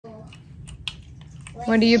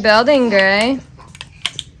What are you building, Gray?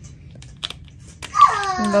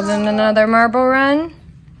 You building another marble run?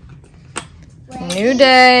 New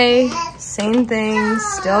day, same thing,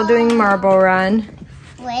 still doing marble run.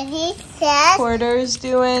 Porter's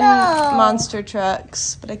doing monster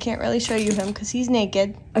trucks, but I can't really show you him because he's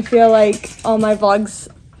naked. I feel like all my vlogs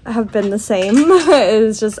have been the same.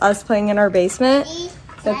 It's just us playing in our basement.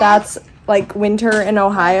 But that's like winter in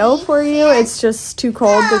Ohio for you. It's just too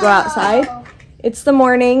cold to go outside. It's the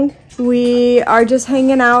morning. We are just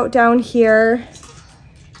hanging out down here.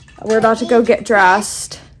 We're about to go get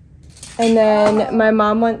dressed. And then my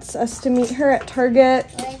mom wants us to meet her at Target.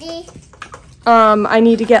 I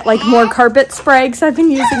need to get like more carpet spray because I've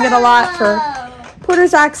been using it a lot for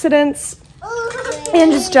Porter's accidents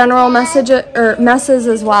and just general messes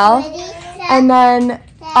as well. And then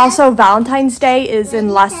also Valentine's Day is in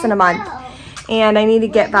less than a month, and I need to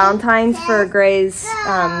get Valentine's for Gray's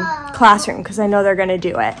classroom because I know they're gonna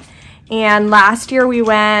do it. And last year we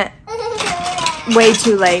went way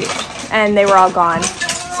too late and they were all gone.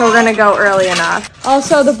 So we're gonna go early enough.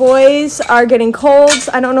 Also, the boys are getting colds.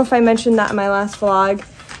 I don't know if I mentioned that in my last vlog.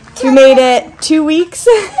 We made it 2 weeks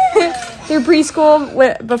through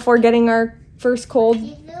preschool before getting our first cold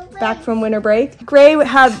back from winter break. Gray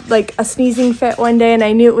had like a sneezing fit one day and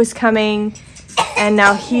I knew it was coming, and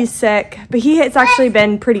now he's sick, but it's actually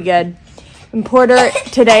been pretty good. And Porter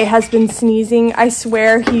today has been sneezing. I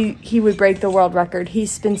swear he would break the world record.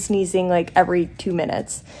 He's been sneezing like every 2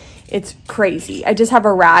 minutes. It's crazy. I just have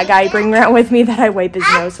a rag I bring around with me that I wipe his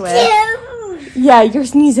nose with. Yeah, you're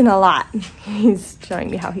sneezing a lot. He's showing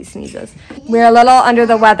me how he sneezes. We're a little under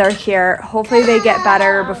the weather here. Hopefully they get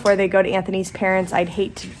better before they go to Anthony's parents. I'd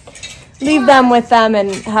hate to leave them with them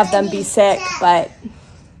and have them be sick, but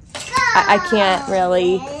I can't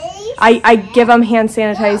really. I give them hand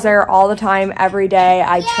sanitizer all the time, every day.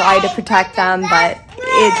 I try to protect them, but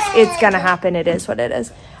it's gonna happen. It is what it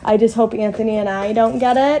is. I just hope Anthony and I don't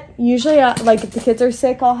get it. Usually, like if the kids are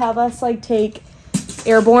sick, I'll have us like take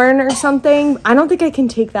airborne or something. I don't think I can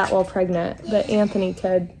take that while pregnant, but Anthony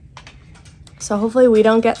could. So hopefully we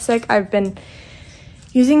don't get sick. I've been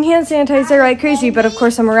using hand sanitizer like crazy, but of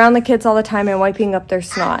course I'm around the kids all the time and wiping up their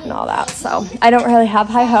snot and all that. So I don't really have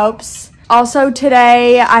high hopes. Also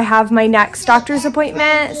today I have my next doctor's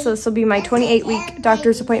appointment. So this will be my 28-week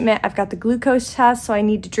doctor's appointment. I've got the glucose test, so I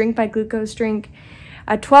need to drink my glucose drink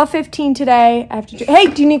at 12:15 today. I have to drink. Hey,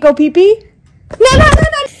 do you need to go pee-pee?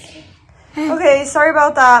 No. Okay, sorry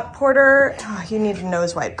about that. Porter, you need a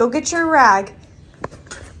nose wipe. Go get your rag.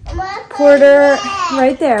 Porter,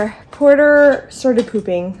 right there. Porter started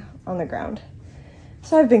pooping on the ground.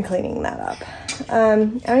 So I've been cleaning that up. I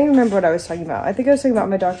don't even remember what I was talking about. I think I was talking about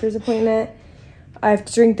my doctor's appointment. I have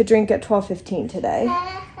to drink the drink at 12:15 today.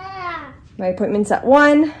 My appointment's at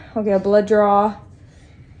 1. I'll get a blood draw.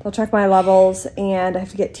 They'll check my levels, and I have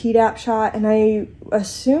to get Tdap shot, and I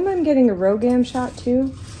assume I'm getting a RhoGAM shot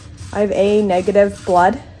too. I have A negative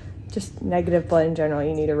blood, just negative blood in general.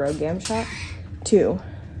 You need a RhoGAM shot. 2,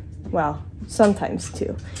 well, sometimes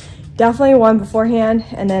 2. Definitely 1 beforehand,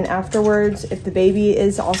 and then afterwards, if the baby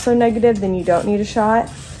is also negative, then you don't need a shot.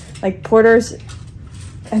 Like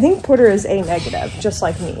I think Porter is A negative, just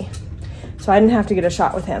like me. So I didn't have to get a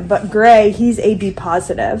shot with him. But Gray, he's AB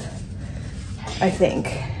positive, I think.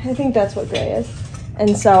 I think that's what Gray is.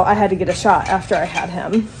 And so I had to get a shot after I had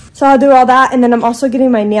him. So I'll do all that, and then I'm also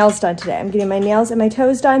getting my nails done today. I'm getting my nails and my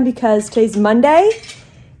toes done because today's Monday.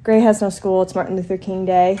 Gray has no school. It's Martin Luther King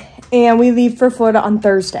Day. And we leave for Florida on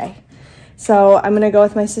Thursday. So I'm gonna go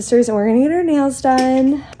with my sisters and we're gonna get our nails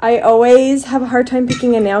done. I always have a hard time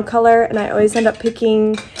picking a nail color, and I always end up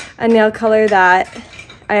picking a nail color that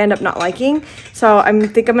I end up not liking. So I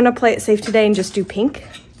think I'm gonna play it safe today and just do pink.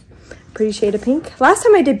 Pretty shade of pink. Last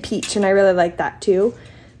time I did peach and I really liked that too.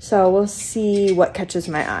 So we'll see what catches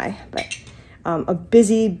my eye. But a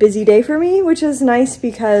busy day for me, which is nice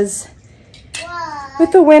because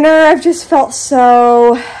with the winter, I've just felt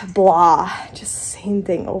so blah. Just same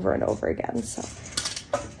thing over and over again. So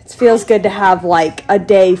it feels good to have like a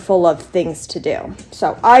day full of things to do.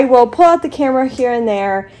 So I will pull out the camera here and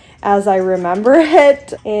there as I remember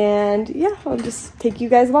it. And yeah, I'll just take you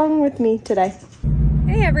guys along with me today.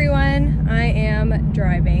 Hey everyone, I am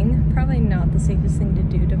driving. Probably not the safest thing to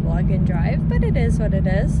do to vlog and drive, but it is what it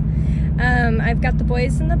is. I've got the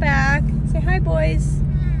boys in the back. Say hi, boys.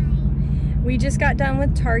 Hi. We just got done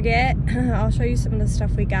with Target. I'll show you some of the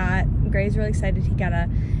stuff we got. Gray's really excited. He got a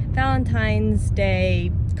Valentine's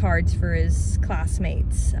Day cards for his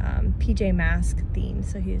classmates, PJ Masks theme,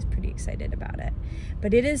 so he was pretty excited about it.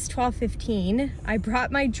 But it is 12:15. I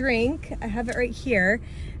brought my drink. I have it right here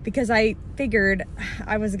because I figured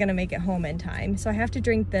I was gonna make it home in time. So I have to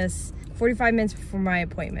drink this 45 minutes before my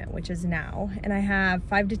appointment, which is now, and I have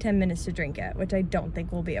 5 to 10 minutes to drink it, which I don't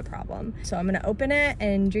think will be a problem. So I'm gonna open it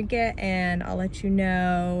and drink it, and I'll let you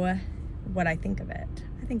know what I think of it.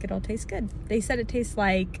 I think it'll taste good. They said it tastes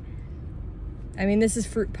like, I mean, this is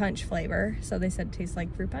fruit punch flavor, so they said it tastes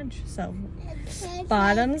like fruit punch. So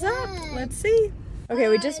bottoms up, let's see. Okay,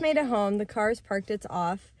 we just made it home. The car's parked, it's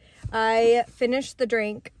off. I finished the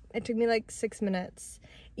drink. It took me like 6 minutes.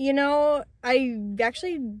 You know, I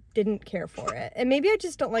actually didn't care for it. And maybe I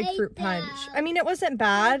just don't like fruit punch. I mean, it wasn't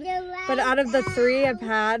bad, but out of the 3 I've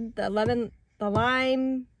had, the lemon, the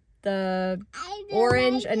lime, the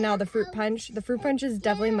orange, and now the fruit punch. The fruit punch is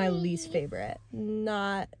definitely my least favorite.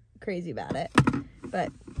 Not crazy about it,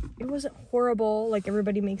 but it wasn't horrible. Like,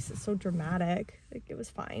 everybody makes it so dramatic. Like, it was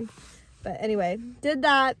fine. But anyway, did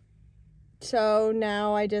that. So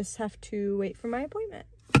now I just have to wait for my appointment.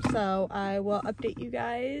 So I will update you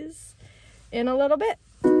guys in a little bit.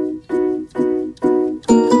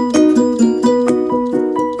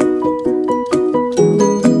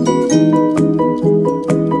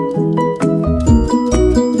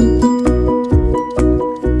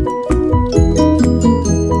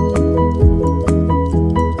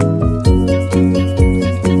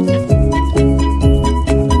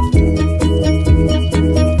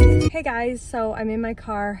 So I'm in my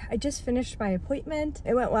car. I just finished my appointment.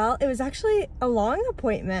 It went well. It was actually a long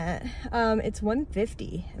appointment. It's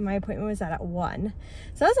 1:50 and my appointment was at 1.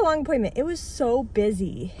 So that was a long appointment. It was so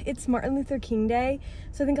busy. It's Martin Luther King Day.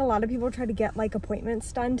 So I think a lot of people try to get like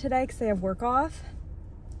appointments done today because they have work off,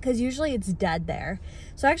 because usually it's dead there.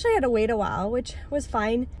 So I actually had to wait a while, which was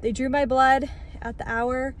fine. They drew my blood at the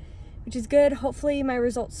hour, which is good. Hopefully my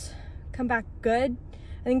results come back good.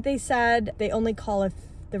 I think they said they only call if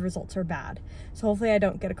the results are bad, so hopefully I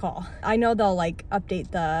don't get a call. I know they'll like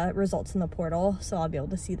update the results in the portal, so I'll be able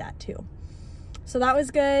to see that too. So that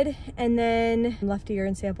was good. And then left a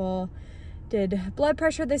urine sample, did blood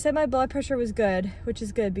pressure. They said my blood pressure was good, which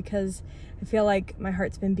is good because I feel like my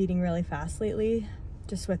heart's been beating really fast lately,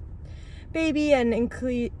 just with baby and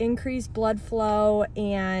increased blood flow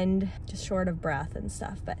and just short of breath and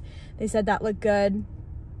stuff. But they said that looked good.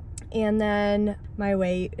 And then my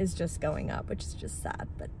weight is just going up, which is just sad,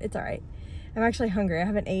 but it's all right. I'm actually hungry. I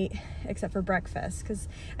haven't ate except for breakfast because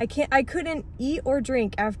I couldn't eat or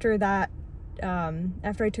drink after that,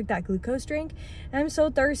 after I took that glucose drink. And I'm so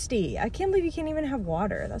thirsty. I can't believe you can't even have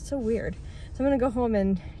water. That's so weird. So I'm gonna go home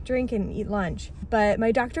and drink and eat lunch. But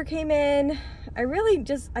my doctor came in. I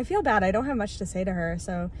feel bad. I don't have much to say to her.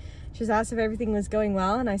 So she just asked if everything was going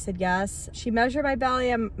well, and I said yes. She measured my belly.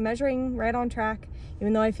 I'm measuring right on track,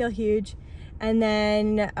 even though I feel huge. And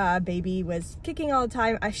then baby was kicking all the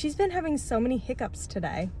time. She's been having so many hiccups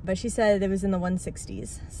today, but she said it was in the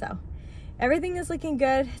 160s. So everything is looking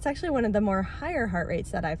good. It's actually one of the more higher heart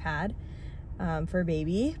rates that I've had for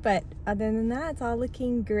baby. But other than that, it's all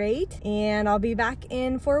looking great. And I'll be back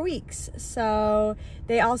in 4 weeks. So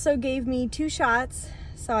they also gave me 2 shots.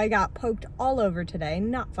 So I got poked all over today,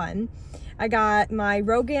 not fun. I got my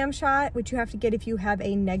Rogam shot, which you have to get if you have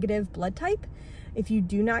a negative blood type. If you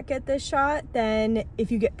do not get this shot, then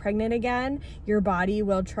if you get pregnant again, your body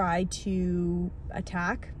will try to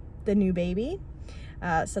attack the new baby.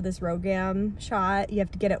 So this Rogam shot, you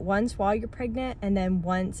have to get it once while you're pregnant and then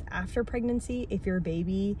once after pregnancy if your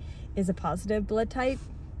baby is a positive blood type.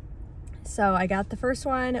 So I got the first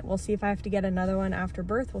one. We'll see if I have to get another one after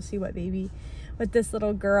birth. We'll see what this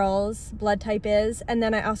little girl's blood type is. And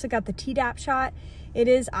then I also got the Tdap shot. It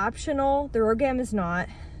is optional. The Rogam is not.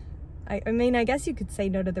 I mean, I guess you could say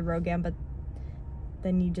no to the Rogam, but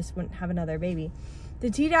then you just wouldn't have another baby. The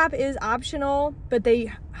Tdap is optional, but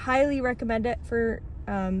they highly recommend it for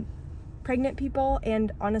pregnant people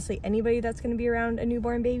and honestly anybody that's going to be around a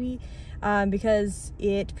newborn baby, because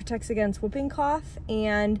it protects against whooping cough,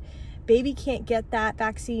 and baby can't get that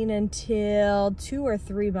vaccine until 2 or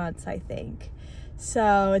 3 months, I think.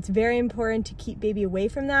 So it's very important to keep baby away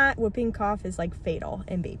from that. Whooping cough is like fatal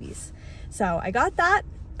in babies. So I got that.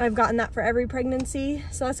 I've gotten that for every pregnancy,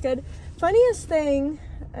 so that's good. Funniest thing,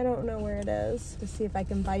 I don't know where it is, to see if I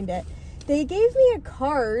can find it. They gave me a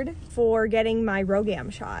card for getting my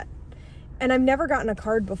Rogam shot, and I've never gotten a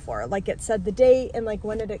card before. Like, it said the date and like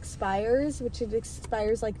when it expires, which it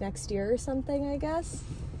expires like next year or something, I guess.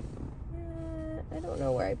 I don't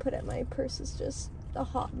know where I put it. My purse is just a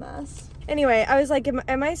hot mess. Anyway, I was like,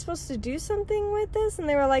 am I supposed to do something with this? And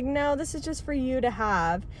they were like, no, this is just for you to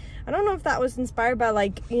have. I don't know if that was inspired by,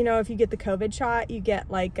 like, you know, if you get the COVID shot, you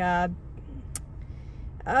get like a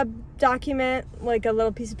document, like a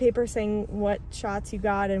little piece of paper saying what shots you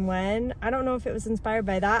got and when. I don't know if it was inspired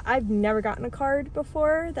by that. I've never gotten a card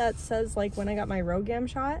before that says like when I got my RhoGAM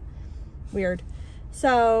shot. Weird.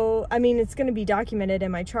 So, I mean, it's going to be documented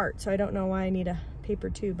in my chart, so I don't know why I need a paper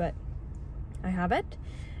too, but I have it.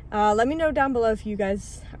 Let me know down below if you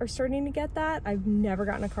guys are starting to get that. I've never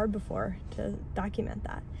gotten a card before to document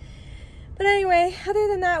that. But anyway, other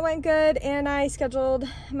than that, went good, and I scheduled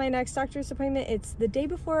my next doctor's appointment. It's the day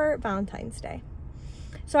before Valentine's Day.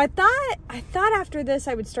 So I thought after this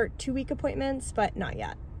I would start 2-week appointments, but not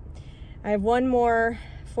yet. I have one more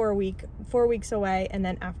 4 weeks away, and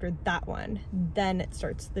then after that one, then it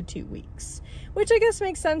starts the 2 weeks, which I guess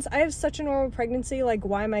makes sense. I have such a normal pregnancy, like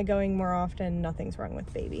why am I going more often? Nothing's wrong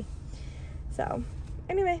with baby. So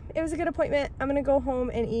anyway, it was a good appointment. I'm gonna go home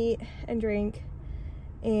and eat and drink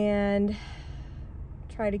and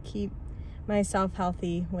try to keep myself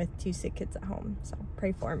healthy with 2 sick kids at home. So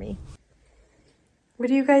pray for me. What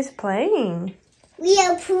are you guys playing? We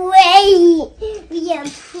are playing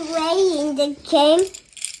the game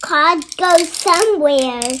called Go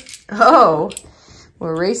Somewhere. Oh,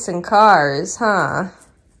 we're racing cars, huh?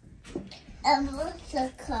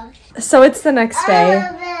 So it's the next day.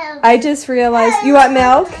 I just realized, you want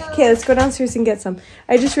milk? Okay, let's go downstairs and get some.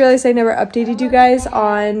 I just realized I never updated you guys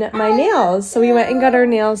on my nails. So we went and got our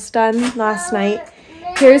nails done last night.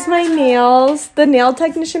 Here's my nails. The nail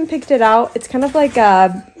technician picked it out. It's kind of like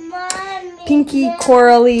a pinky,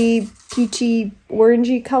 corally, peachy,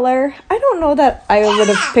 orangey color. I don't know that I would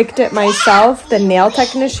have picked it myself. The nail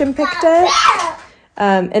technician picked it.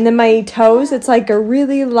 And then my toes, it's like a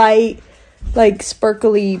really light, like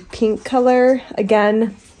sparkly pink color.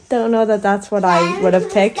 Again, don't know that that's what I would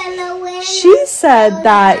have picked. She said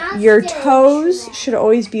that your toes should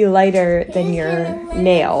always be lighter than your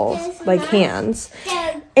nails, like hands.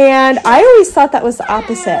 And I always thought that was the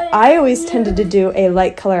opposite. I always tended to do a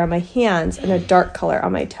light color on my hands and a dark color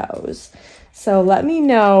on my toes. So let me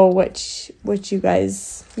know which you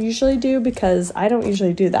guys usually do, because I don't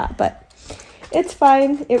usually do that, but it's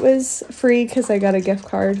fine. It was free because I got a gift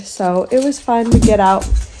card, so it was fun to get out.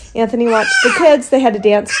 Anthony watched the kids. They had a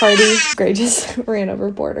dance party. Gray just ran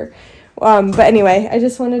overboard her. But anyway, I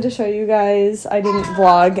just wanted to show you guys. I didn't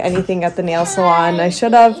vlog anything at the nail salon. I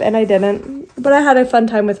should have, and I didn't. But I had a fun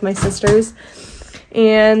time with my sisters.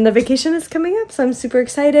 And the vacation is coming up, so I'm super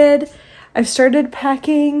excited. I've started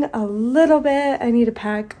packing a little bit. I need to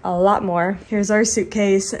pack a lot more. Here's our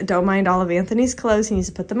suitcase. Don't mind all of Anthony's clothes. He needs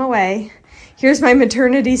to put them away. Here's my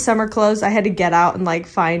maternity summer clothes. I had to get out and like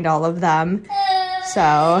find all of them. So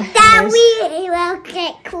that we will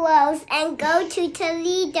get clothes and go to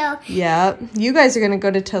Toledo. Yep. You guys are gonna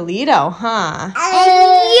go to Toledo, huh?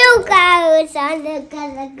 And you guys are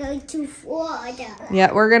gonna go to Florida.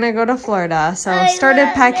 Yeah, we're gonna go to Florida. So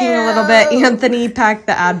started packing a little bit. Anthony packed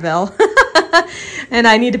the Advil. And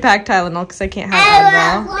I need to pack Tylenol because I can't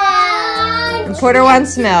have Advil. And Porter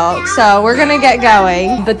wants milk. So we're gonna get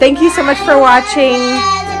going. But thank you so much for watching.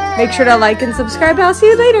 Make sure to like and subscribe. I'll see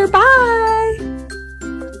you later. Bye.